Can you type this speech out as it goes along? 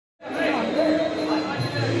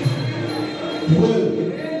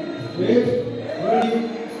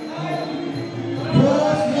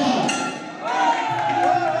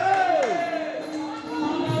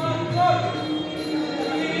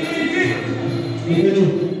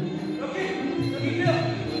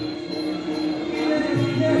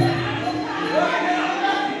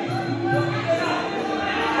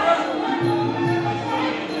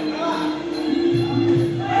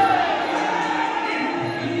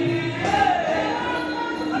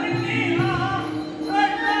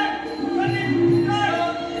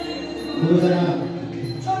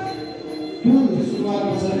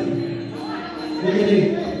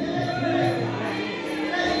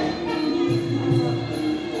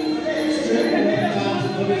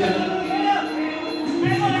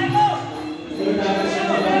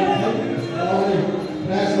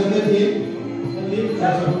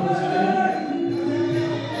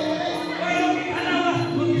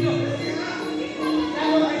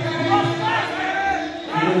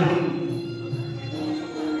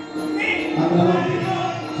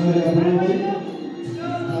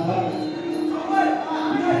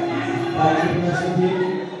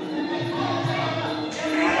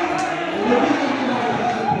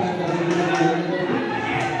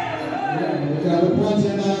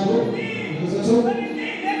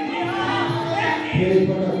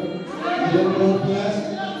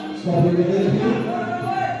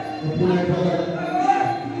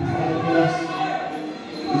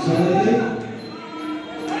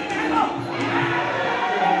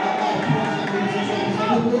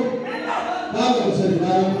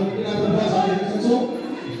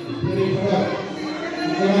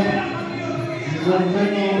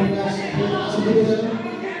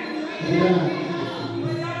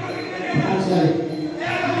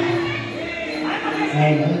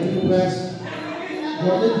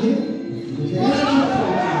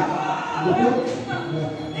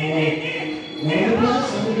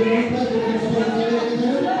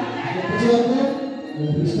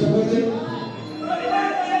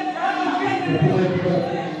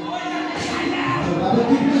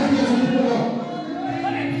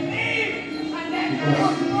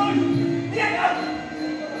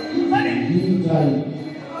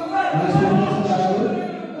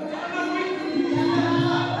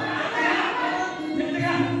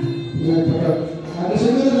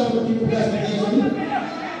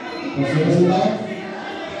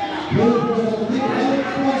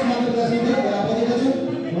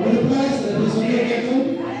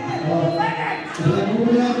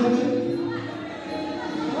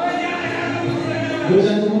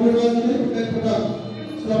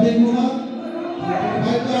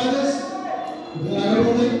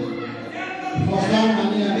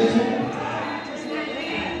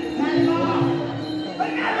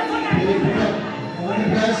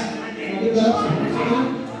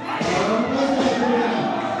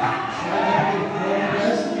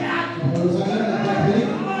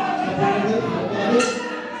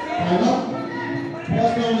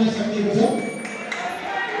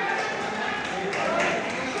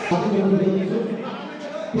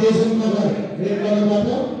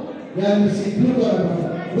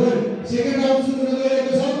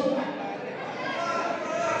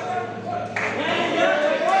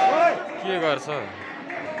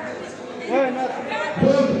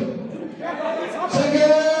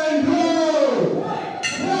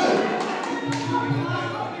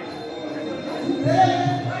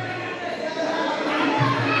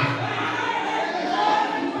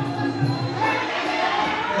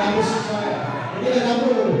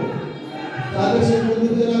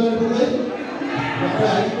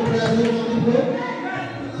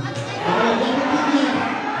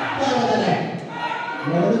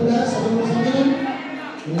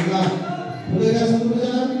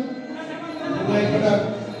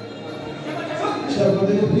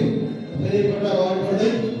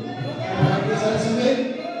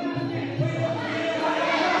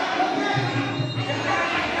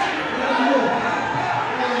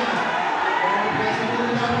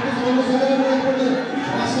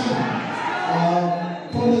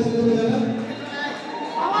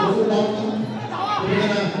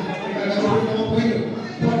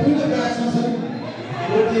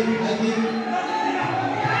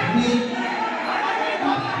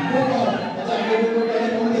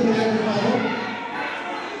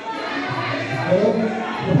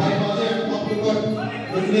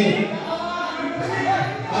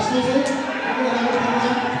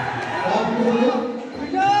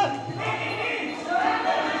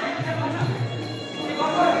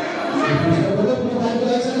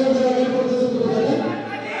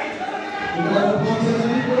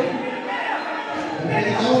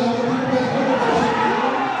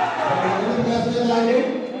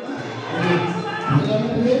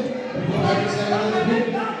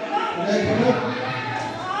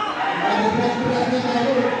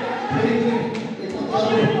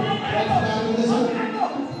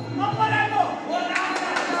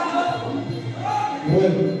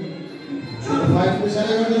Fight को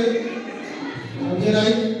इशारा कर दे समझे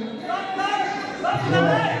राइट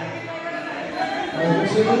और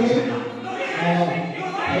से बोलिए और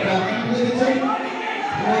आपने देखा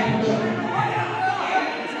फाइट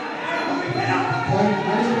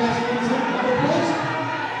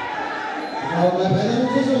और मैं पहले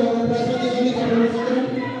मुझे से लोगों का प्रश्न देखने की कोशिश कर रहा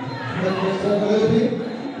हूं मैं प्रश्न कर रही थी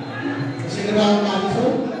इसी के बाद आगे सो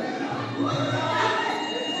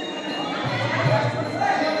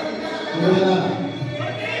मुझे ना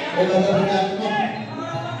वो लगा कि आप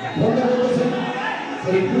बहुत बहुत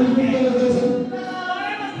से रिक्रूट भी कर रहे हैं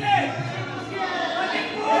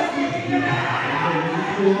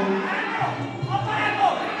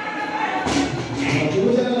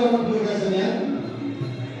जो चैनल आप लोग कैसे हैं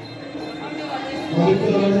और को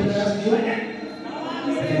लोगों ने प्रयास किया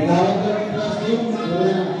दावा का प्रयास किया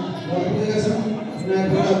और पूरे का सब मैं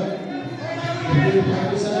पूरा ये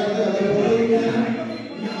प्रैक्टिस करते अगर बोलो कि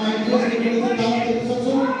माइंड को से के दावा के सब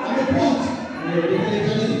हमें पहुंच ये देखने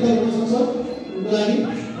का नहीं तो सब उनको लगी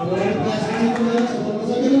और प्रयास करने को सब हो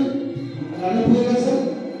सके और पूरे का सब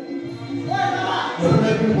और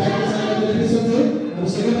मैं प्रैक्टिस करते समझो हम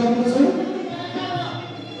सेकंड राउंड में सब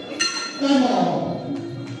come on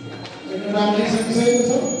second round next exercise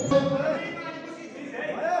so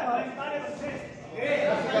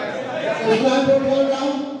plan for one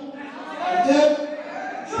round step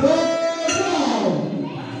go down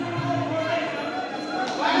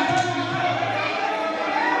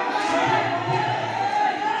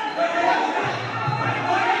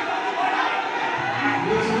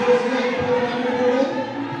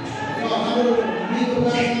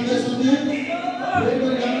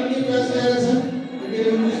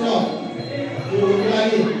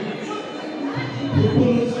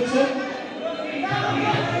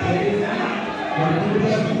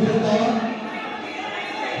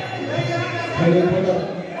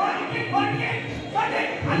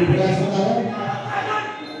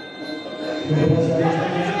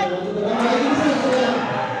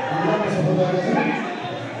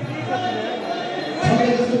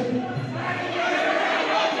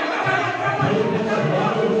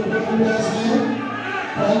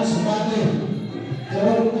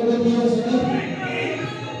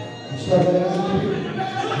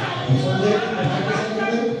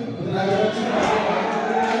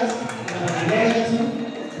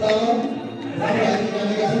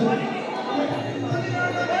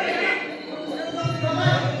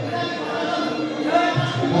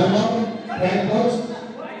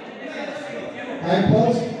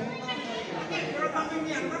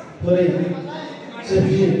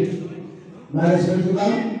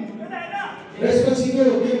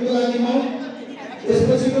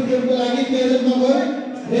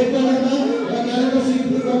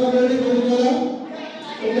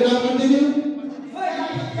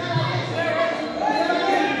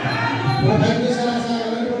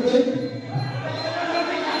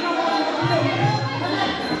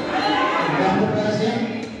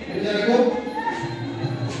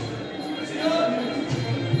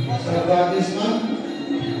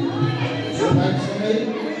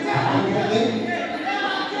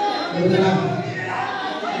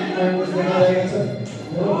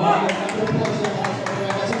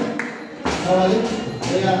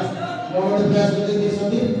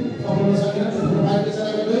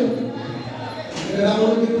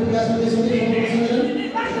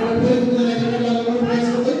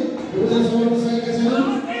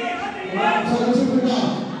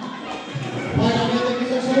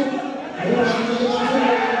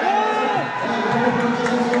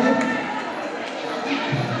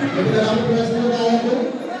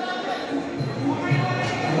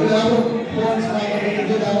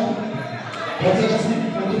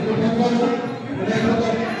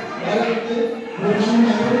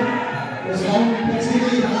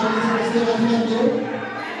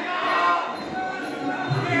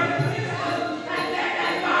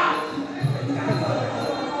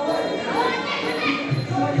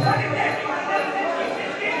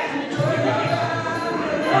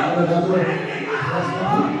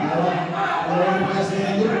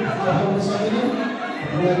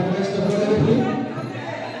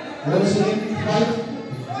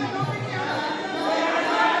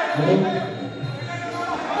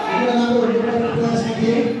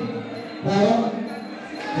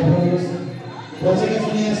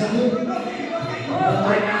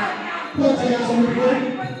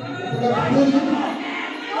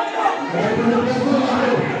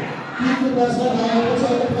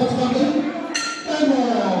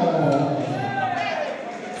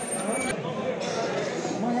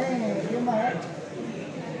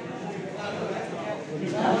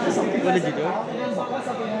Boleh gitu.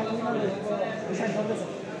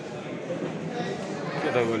 के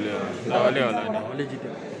त बोल्यो दावाले होला नि ओले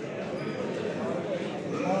जित्यो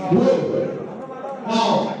Now,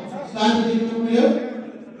 start with the here.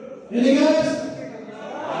 Ready, guys?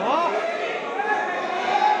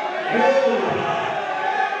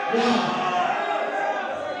 Yeah.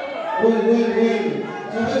 Well.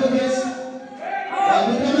 Sampai guys.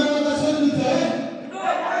 Di kamera kita sudah है.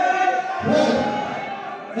 Well.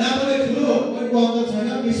 यहाँ पर एक ठुलो एक बंद छैन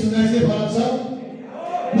कि सुन्ने से फरक छ.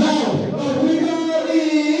 Now, the winner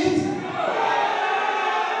is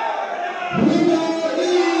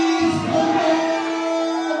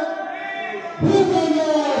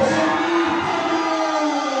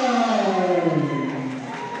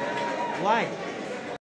Why?